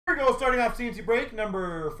go, starting off CNC break,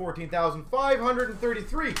 number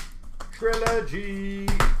 14,533. Trilogy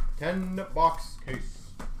 10-box case.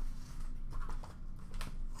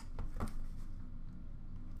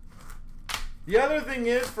 The other thing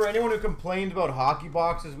is, for anyone who complains about hockey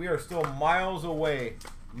boxes, we are still miles away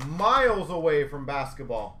from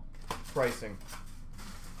basketball pricing.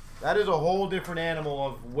 That is a whole different animal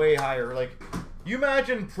of way higher. Like, you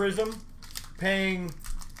imagine Prism paying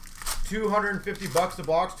 250 bucks a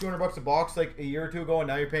box, 200 bucks a box like a year or two ago, and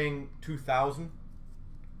now you're paying 2,000.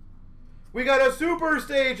 We got a super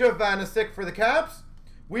stage of Vanisic for the Caps.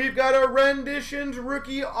 We've got a renditions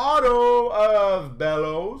rookie auto of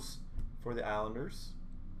Bellows for the Islanders.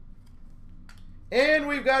 And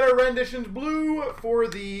we've got a renditions blue for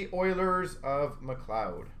the Oilers of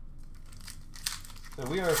McLeod. So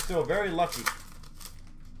we are still very lucky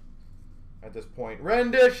at this point.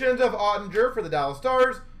 Renditions of Ottinger for the Dallas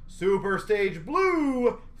Stars. Super Stage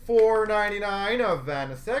Blue, $4.99 of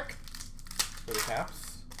Vanisic for the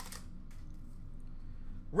Caps.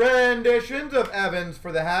 Renditions of Evans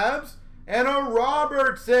for the Habs. And a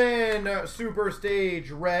Robertson Super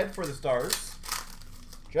Stage Red for the Stars.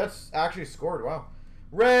 Jets actually scored, wow.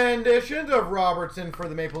 Renditions of Robertson for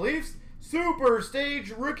the Maple Leafs. Super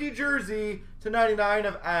Stage Rookie Jersey /99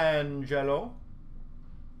 of Angelo.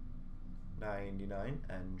 99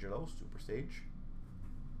 Angelo Super Stage.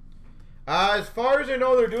 As far as I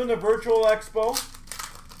know, they're doing the virtual expo.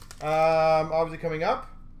 Obviously coming up.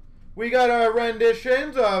 We got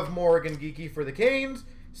renditions of Morgan Geekie for the Canes.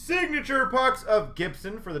 Signature pucks of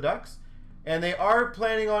Gibson for the Ducks. And they are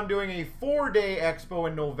planning on doing a 4-day expo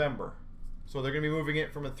in November. So they're going to be moving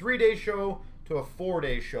it from a 3-day show to a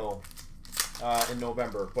 4-day show in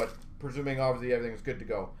November. But presuming obviously everything's good to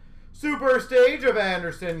go. Super Stage of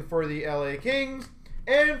Anderson for the LA Kings.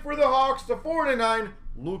 And for the Hawks, the $4.99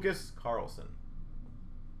 Lucas Carlson.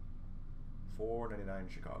 $4.99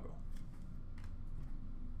 Chicago.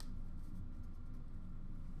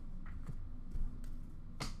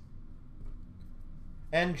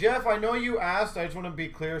 And Jeff, I know you asked. I just want to be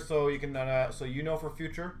clear so you can, so you know for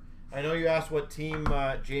future. I know you asked what team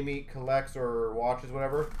Jamie collects or watches,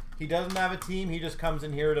 whatever. He doesn't have a team. He just comes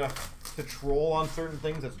in here to troll on certain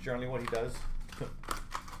things. That's generally what he does.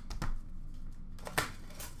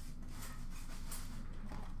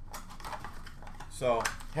 So,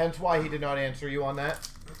 hence why he did not answer you on that.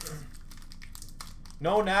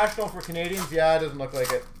 No national for Canadians. Yeah, it doesn't look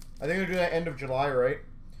like it. I think they're doing that end of July, right?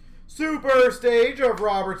 Super Stage of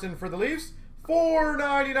Robertson for the Leafs.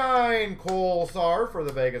 $4.99 Cole Sar for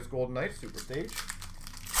the Vegas Golden Knights. Super Stage.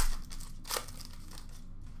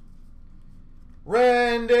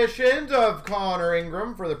 Renditions of Connor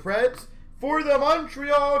Ingram for the Preds. For the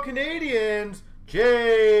Montreal Canadiens,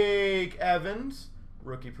 Jake Evans.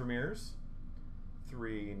 Rookie premieres.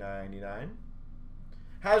 $3.99.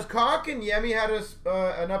 Has Koch and Yemi had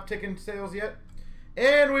an uptick in sales yet?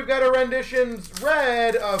 And we've got a renditions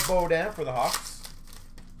red of Baudin for the Hawks.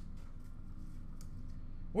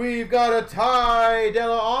 We've got a Ty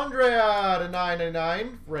Dellandrea to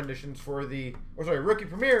 $9.99 renditions for the, or sorry, rookie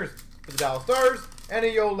premieres for the Dallas Stars, and a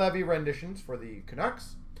Yo Levy renditions for the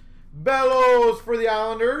Canucks. Bellows for the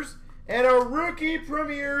Islanders, and a rookie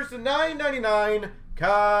premieres to $9.99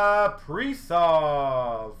 Kaprizov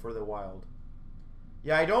for the Wild.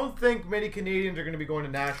 Yeah, I don't think many Canadians are going to be going to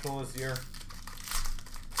National this year.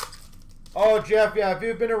 Oh, Jeff, yeah, if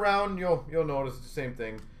you've been around, you'll notice the same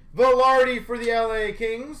thing. Velarde for the LA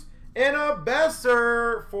Kings, and a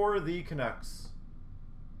Besser for the Canucks.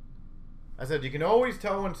 I said, you can always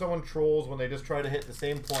tell when someone trolls when they just try to hit the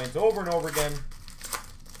same points over and over again,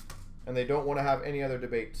 and they don't want to have any other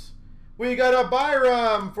debates. We got a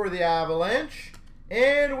Byram for the Avalanche,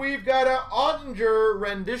 and we've got a Ottinger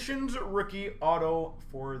renditions rookie auto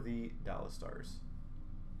for the Dallas Stars.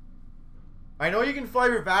 I know you can fly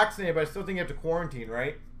if you're vaccinated, but I still think you have to quarantine,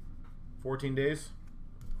 right? 14 days.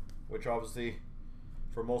 Which obviously,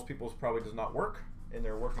 for most people, probably does not work in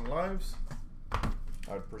their working lives, I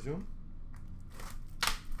would presume.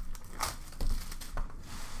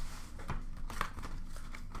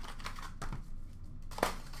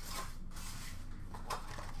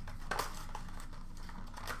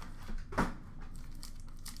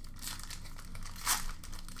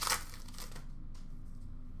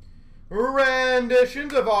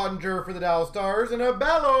 Renditions of Ottinger for the Dallas Stars, and a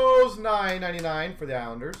Bellows $9.99 for the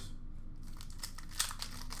Islanders.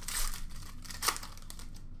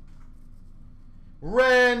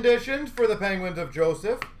 Renditions for the Penguins of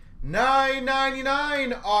Joseph,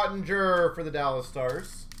 $9.99 Ottinger for the Dallas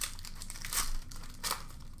Stars.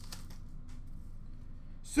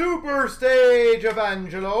 Super Stage of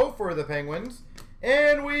Angelo for the Penguins,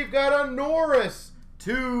 And we've got a Norris,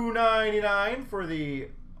 $2.99 for the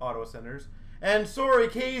auto centers. And sorry,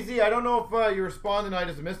 KZ, I don't know if you responded and I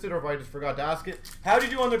just missed it or if I just forgot to ask it. How do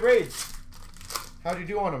you do on the grades? How do you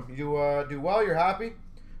do on them? You do well? You're happy?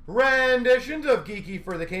 Renditions of Geeky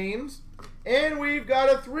for the Canes. And we've got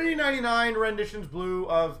a $3.99 renditions blue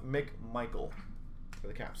of McMichael for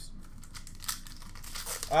the Caps.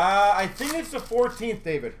 I think it's the 14th,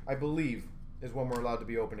 David, I believe, is when we're allowed to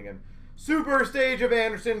be opening again. Super Stage of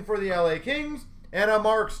Anderson for the LA Kings. And a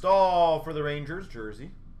Mark Stahl for the Rangers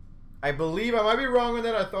jersey. I believe, I might be wrong on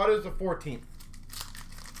that, I thought it was the 14th.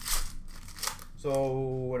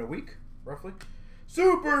 So, in a week, roughly.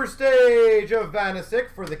 Super Stage of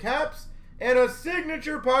Vanisic for the Caps. And a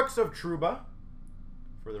Signature Pucks of Trouba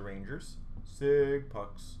for the Rangers. Sig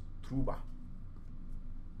Pucks Trouba.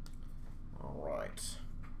 All right.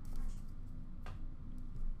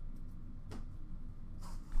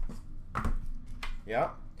 Yeah.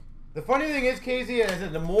 The funny thing is, KZ, is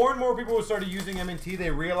that the more and more people who started using M&T, they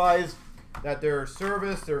realize that their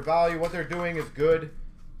service, their value, what they're doing is good.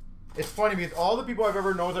 It's funny because all the people I've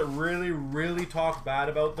ever known that really, really talk bad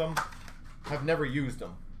about them have never used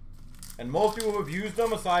them. And most people who have used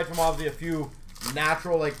them, aside from obviously a few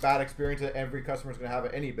natural, like, bad experiences that every customer is going to have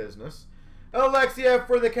at any business. Alexiev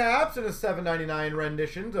for the Caps and a $7.99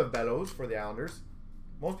 renditions of Bellows for the Islanders.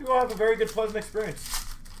 Most people have a very good, pleasant experience.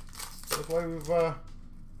 So that's why we've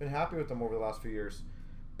been happy with them over the last few years.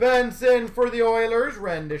 Benson for the Oilers,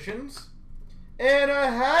 renditions. And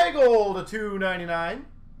a Hagel to $2.99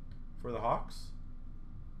 for the Hawks.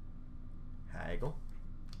 Hagel.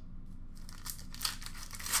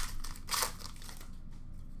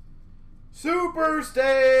 Super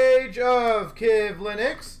Stage of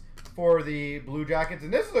Kivlenix for the Blue Jackets.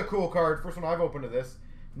 And this is a cool card. First one I've opened of this.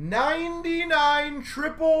 99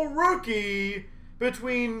 triple rookie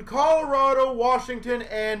between Colorado, Washington,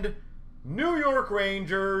 and New York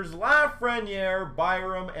Rangers. Lafreniere,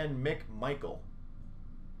 Byram, and McMichael.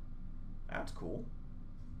 That's cool.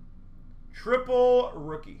 Triple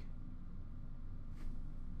rookie.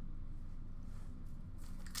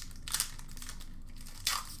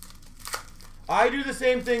 I do the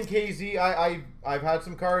same thing, KZ. I've had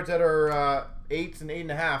some cards that are 8s and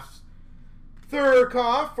 8.5s.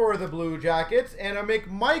 Thurkoff for the Blue Jackets and a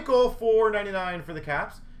McMichael $4.99 for the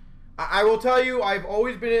Caps. I will tell you, I've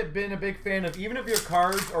always been a big fan of, even if your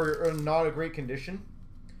cards are not a great condition.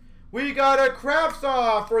 We got a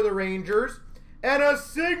Kravtsov for the Rangers and a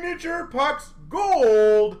Signature Pucks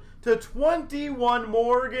Gold to 21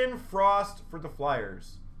 Morgan Frost for the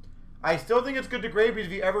Flyers. I still think it's good to grade because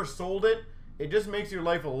if you ever sold it, it just makes your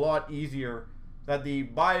life a lot easier that the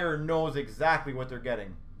buyer knows exactly what they're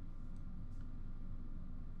getting.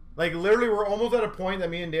 Like, literally, we're almost at a point that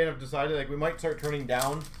me and Dan have decided, like, we might start turning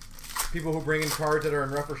down people who bring in cards that are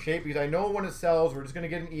in rougher shape because I know when it sells, we're just going to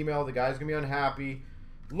get an email. The guy's going to be unhappy.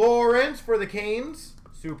 Lawrence for the Canes,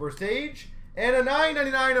 Super Stage. And a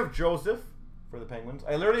 $9.99 of Joseph for the Penguins.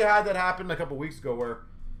 I literally had that happen a couple weeks ago where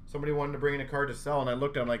somebody wanted to bring in a card to sell, and I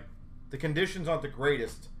looked at him like, the conditions aren't the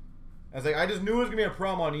greatest. I was like, I just knew it was going to be a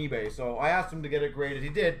problem on eBay, so I asked him to get it graded. He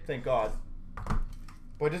did, thank God.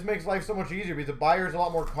 But it just makes life so much easier because the buyer's a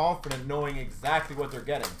lot more confident knowing exactly what they're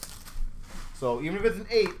getting. So even if it's an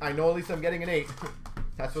 8, I know at least I'm getting an 8.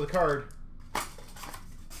 That's for the card.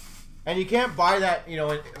 And you can't buy that, you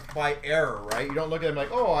know, by error, right? You don't look at them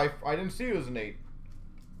like, oh, I didn't see it was an 8.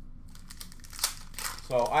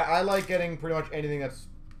 So I like getting pretty much anything that's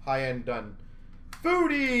high-end done.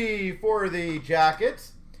 Foodie for the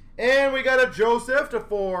Jackets. And we got a Joseph to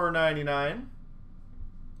 $4.99.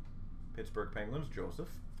 Pittsburgh Penguins, Joseph.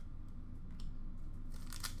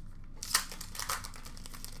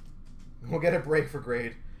 We'll get a break for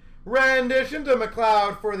grade. Rendition to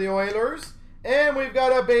McLeod for the Oilers. And we've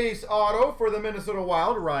got a base auto for the Minnesota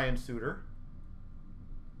Wild, Ryan Suter.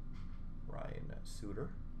 Ryan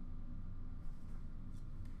Suter.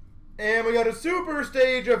 And we got a Super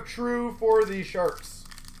Stage of True for the Sharks.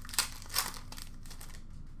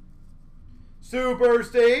 Super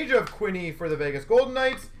Stage of Quinney for the Vegas Golden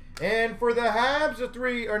Knights. And for the Habs, a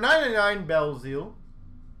 $9.99 Belzile.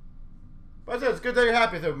 But it's good that you're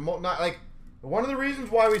happy. Not like one of the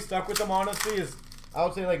reasons why we stuck with them, honestly, is I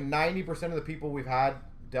would say like 90% of the people we've had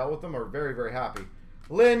dealt with them are very, very happy.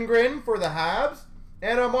 Lindgren for the Habs.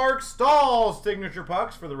 And a Mark Stahl Signature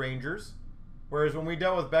Pucks for the Rangers. Whereas when we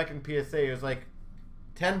dealt with Beck and PSA, it was like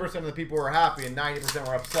 10% of the people were happy and 90%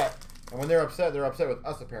 were upset. And when they're upset with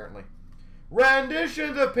us, apparently.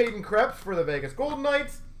 Renditions of Peyton Krebs for the Vegas Golden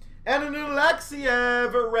Knights. And an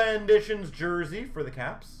Alexiev renditions jersey for the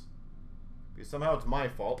Caps. Because somehow it's my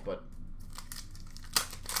fault, but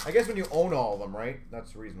I guess when you own all of them, right?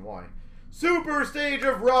 That's the reason why. Super Stage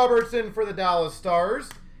of Robertson for the Dallas Stars.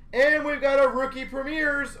 And we've got a rookie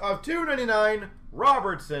premieres of $2.99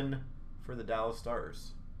 Robertson for the Dallas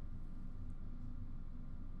Stars.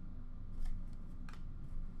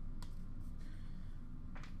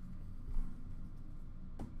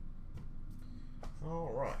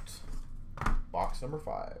 All right. Box number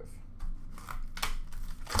 5.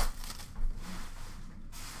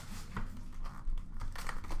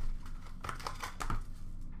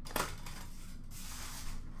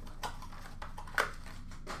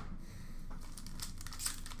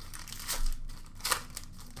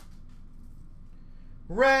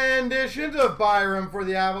 Renditions of Byram for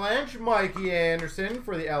the Avalanche, Mikey Anderson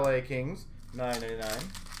for the LA Kings, $9.99.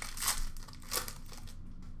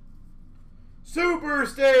 Super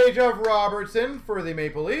Stage of Robertson for the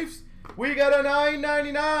Maple Leafs. We got a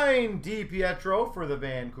 $9.99 DiPietro for the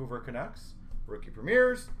Vancouver Canucks, rookie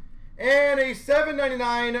premieres. And a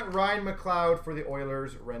 $7.99 Ryan McLeod for the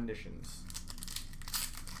Oilers renditions.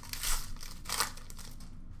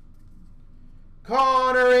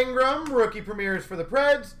 Connor Ingram, rookie premieres for the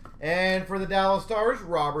Preds. And for the Dallas Stars,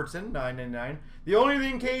 Robertson, $9.99. The only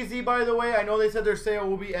thing, KZ, by the way, I know they said their sale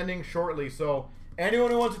will be ending shortly. So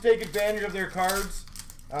anyone who wants to take advantage of their cards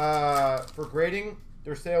for grading,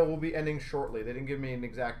 their sale will be ending shortly. They didn't give me an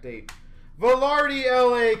exact date. Velarde,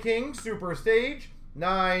 LA Kings, Super Stage,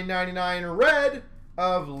 $9.99 red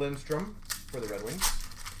of Lindstrom for the Red Wings.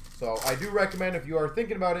 So I do recommend, if you are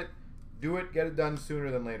thinking about it, do it. Get it done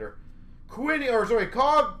sooner than later. Clegg,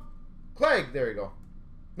 there you go.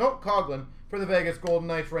 Nope, Coughlin for the Vegas Golden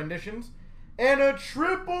Knights renditions. And a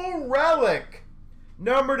triple relic,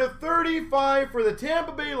 number /35 for the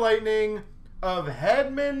Tampa Bay Lightning of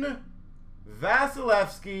Hedman,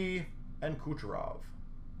 Vasilevsky, and Kucherov.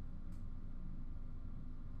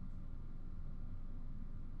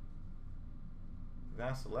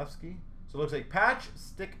 Vasilevsky. So it looks like patch,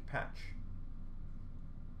 stick, patch.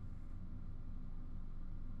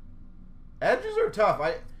 Edges are tough.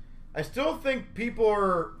 I still think people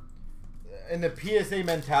are in the PSA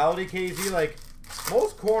mentality, KZ. Like,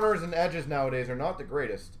 most corners and edges nowadays are not the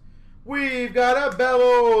greatest. We've got a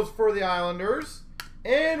Bellows for the Islanders.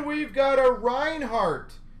 And we've got a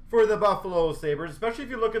Reinhardt for the Buffalo Sabres, especially if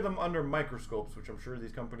you look at them under microscopes, which I'm sure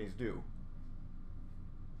these companies do.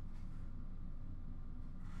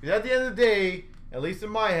 Because at the end of the day, at least in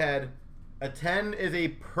my head, a 10 is a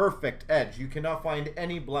perfect edge. You cannot find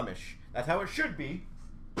any blemish. That's how it should be.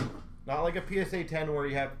 Not like a PSA 10 where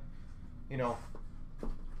you have, you know,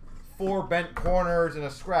 4 bent corners and a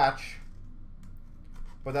scratch.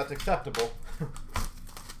 But that's acceptable.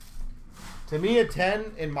 To me, a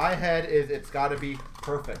 10 in my head is it's got to be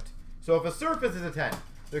perfect. So if a surface is a 10,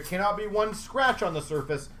 there cannot be one scratch on the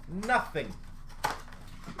surface. Nothing.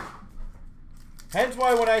 Hence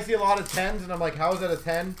why when I see a lot of 10s and I'm like, how is that a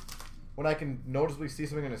 10? When I can noticeably see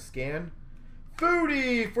something in a scan.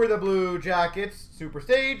 Foodie for the Blue Jackets, Super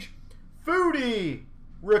Stage. Foodie,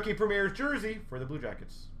 rookie premieres jersey for the Blue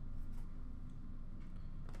Jackets.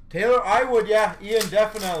 Taylor, I would, yeah. Ian,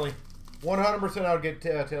 definitely. 100% I would get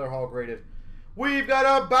Taylor Hall graded. We've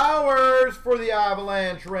got a Bowers for the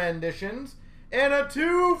Avalanche renditions. And a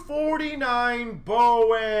 $2.49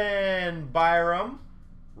 Bowen Byram,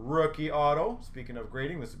 rookie auto. Speaking of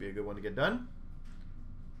grading, this would be a good one to get done.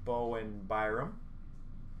 Bowen Byram.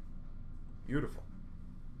 Beautiful.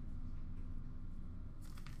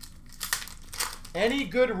 Any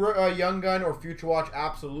good Young Gun or Future Watch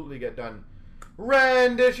absolutely get done.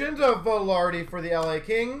 Renditions of Velarde for the LA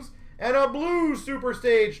Kings. And a blue Super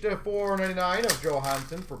Stage /499 of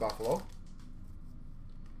Johansson for Buffalo.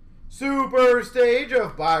 Super Stage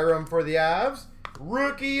of Byram for the Avs.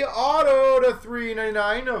 Rookie auto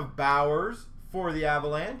 /399 of Bowers for the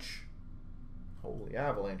Avalanche. Holy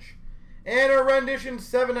Avalanche. And a rendition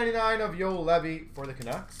 $7.99 of Yo Levy for the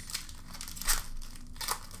Canucks.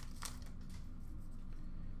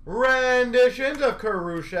 Renditions of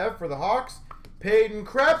Khrushchev for the Hawks. Peyton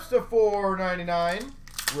Krebs /499.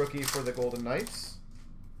 Rookie for the Golden Knights.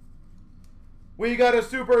 We got a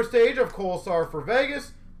Super Stage of Kolesar for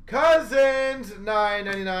Vegas. Cousins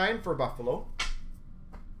 $9.99 for Buffalo.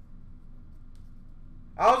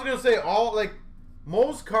 I was going to say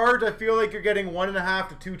most cards, I feel like you're getting 1.5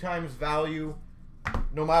 to 2 times value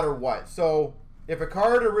no matter what. So if a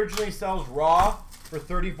card originally sells raw for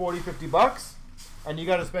 30, 40, 50 bucks and you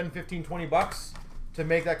got to spend 15, 20 bucks to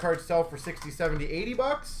make that card sell for 60, 70, 80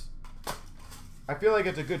 bucks, I feel like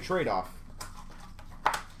it's a good trade-off.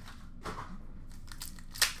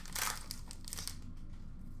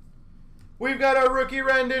 We've got our rookie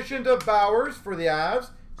renditions of Bowers for the Avs.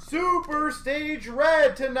 Super Stage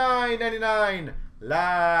Red to $9.99.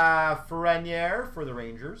 Lafreniere for the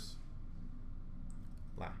Rangers.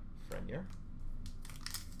 Lafreniere.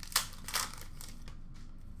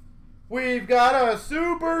 We've got a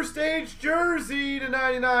Super Stage Jersey to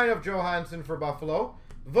 $99 of Johansson for Buffalo.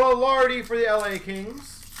 Velarde for the LA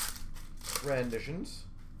Kings. Renditions.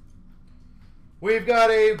 We've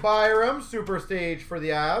got a Byram Super Stage for the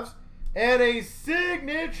Avs. And a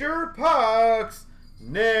Signature Pucks,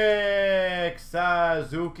 Nick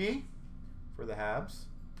Suzuki for the Habs.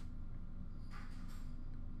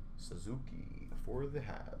 Suzuki for the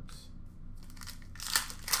Habs.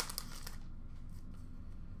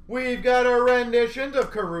 We've got a renditions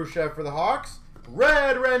of Karusha for the Hawks.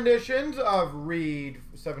 Red renditions of Reed,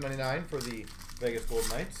 $7.99 for the Vegas Golden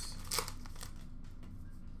Knights.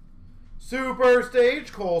 Super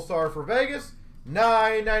Stage Kolesar for Vegas.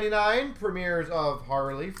 $9.99 premieres of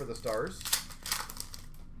Harley for the Stars.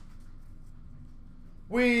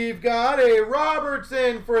 We've got a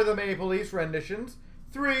Robertson for the Maple Leafs renditions.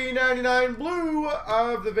 $3.99 blue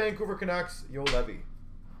of the Vancouver Canucks, Yo Levy.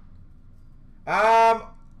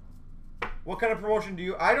 What kind of promotion do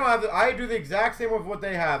you? I don't have. I do the exact same with what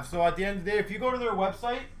they have. So at the end of the day, if you go to their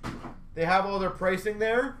website, they have all their pricing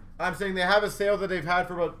there. I'm saying they have a sale that they've had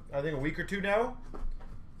for about, I think, a week or two now.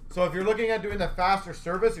 So if you're looking at doing the faster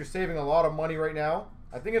service, you're saving a lot of money right now.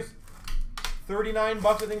 I think it's $39,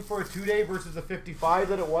 I think, for a 2-day versus the $55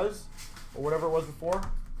 that it was, or whatever it was before.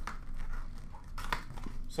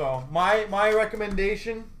 So my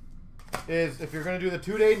recommendation is, if you're going to do the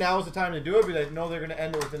 2-day, now is the time to do it, because I know they're going to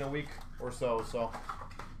end it within a week or so. So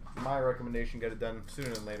my recommendation, get it done sooner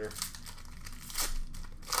than later.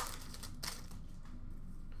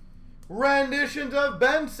 Renditions of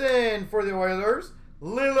Benson for the Oilers.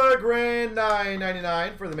 Liljegren,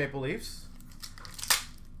 $9.99 for the Maple Leafs.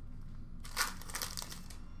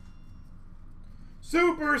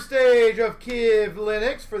 Super Stage of Kiev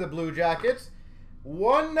Linux for the Blue Jackets.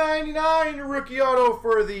 $1.99 rookie auto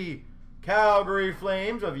for the Calgary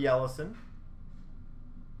Flames of Yellison.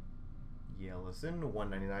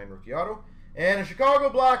 $1.99 rookie auto. And a Chicago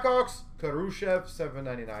Blackhawks, Karushev,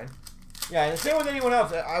 $7.99. Yeah, and the same with anyone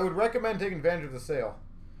else. I would recommend taking advantage of the sale.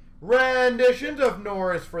 Renditions of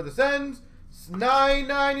Norris for the Sens.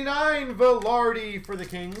 $9.99 Velarde for the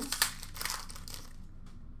Kings.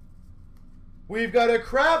 We've got a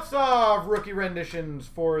Kravtsov rookie renditions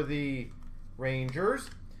for the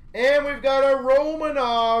Rangers. And we've got a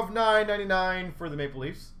Romanov $9.99 for the Maple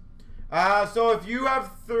Leafs. So if you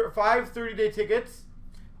have 5 30-day tickets,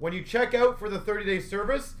 when you check out for the 30-day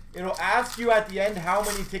service, it'll ask you at the end how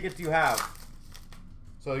many tickets you have.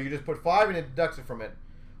 So you just put 5 and it deducts it from it.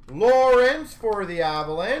 Lawrence for the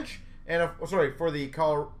Avalanche, and for the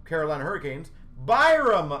Carolina Hurricanes.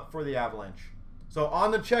 Byram for the Avalanche. So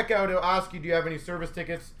on the checkout, it'll ask you, do you have any service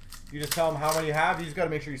tickets? You just tell them how many you have. You just got to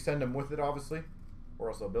make sure you send them with it, obviously, or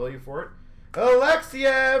else they'll bill you for it.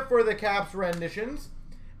 Alexiev for the Caps renditions,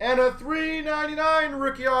 and a $3.99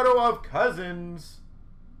 rookie auto of Cousins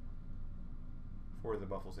for the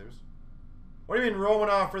Buffalo Sabres. What do you mean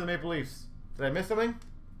Romanov for the Maple Leafs? Did I miss something,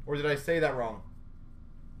 or did I say that wrong?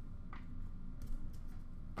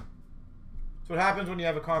 That's what happens when you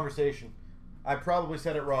have a conversation. I probably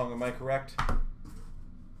said it wrong. Am I correct?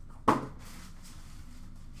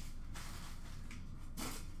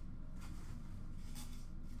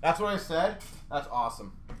 That's what I said? That's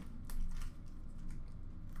awesome.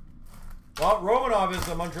 Well, Romanov is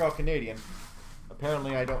a Montreal Canadian.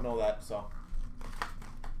 Apparently, I don't know that, so.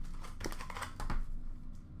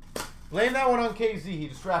 Blame that one on KZ. He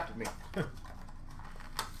distracted me.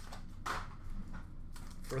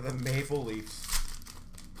 For the Maple Leafs.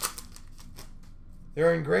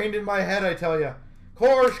 They're ingrained in my head, I tell you.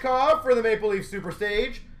 Korshkov for the Maple Leaf Super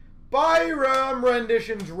Stage. Byram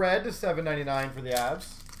renditions red to $7.99 for the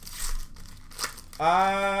Avs.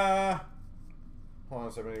 Hold on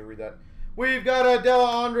a second, let me read that. We've got a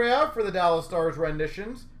Della Andrea for the Dallas Stars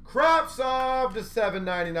renditions. Kravtsov to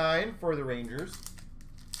 $7.99 for the Rangers.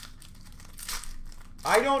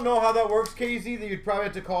 I don't know how that works, KZ. That you'd probably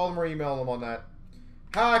have to call them or email them on that.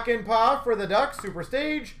 Hakanpää for the Ducks Super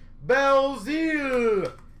Stage.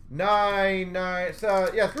 Belzile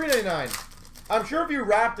 $3.99. I'm sure if you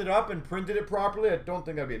wrapped it up and printed it properly, I don't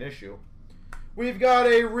think that'd be an issue. We've got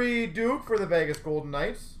a Reed Duke for the Vegas Golden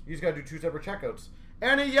Knights. You just got to do 2 separate checkouts.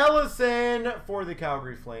 And a Yellison for the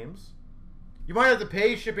Calgary Flames. You might have to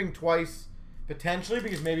pay shipping twice, potentially,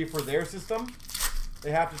 because maybe for their system,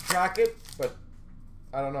 they have to track it, but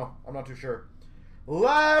I don't know. I'm not too sure.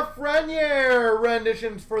 Lafreniere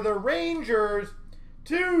renditions for the Rangers.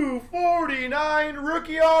 $2.49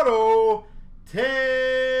 rookie auto.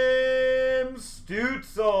 Tim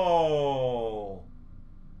Stutzel.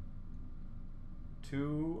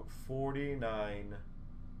 249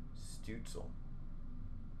 Stutzel.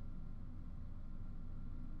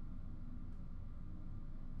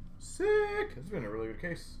 Sick. This has been a really good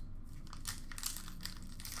case.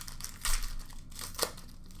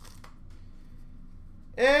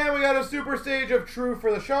 And we got a super stage of True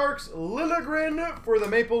for the Sharks, Liljegren for the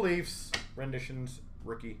Maple Leafs, renditions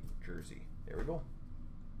rookie jersey. There we go.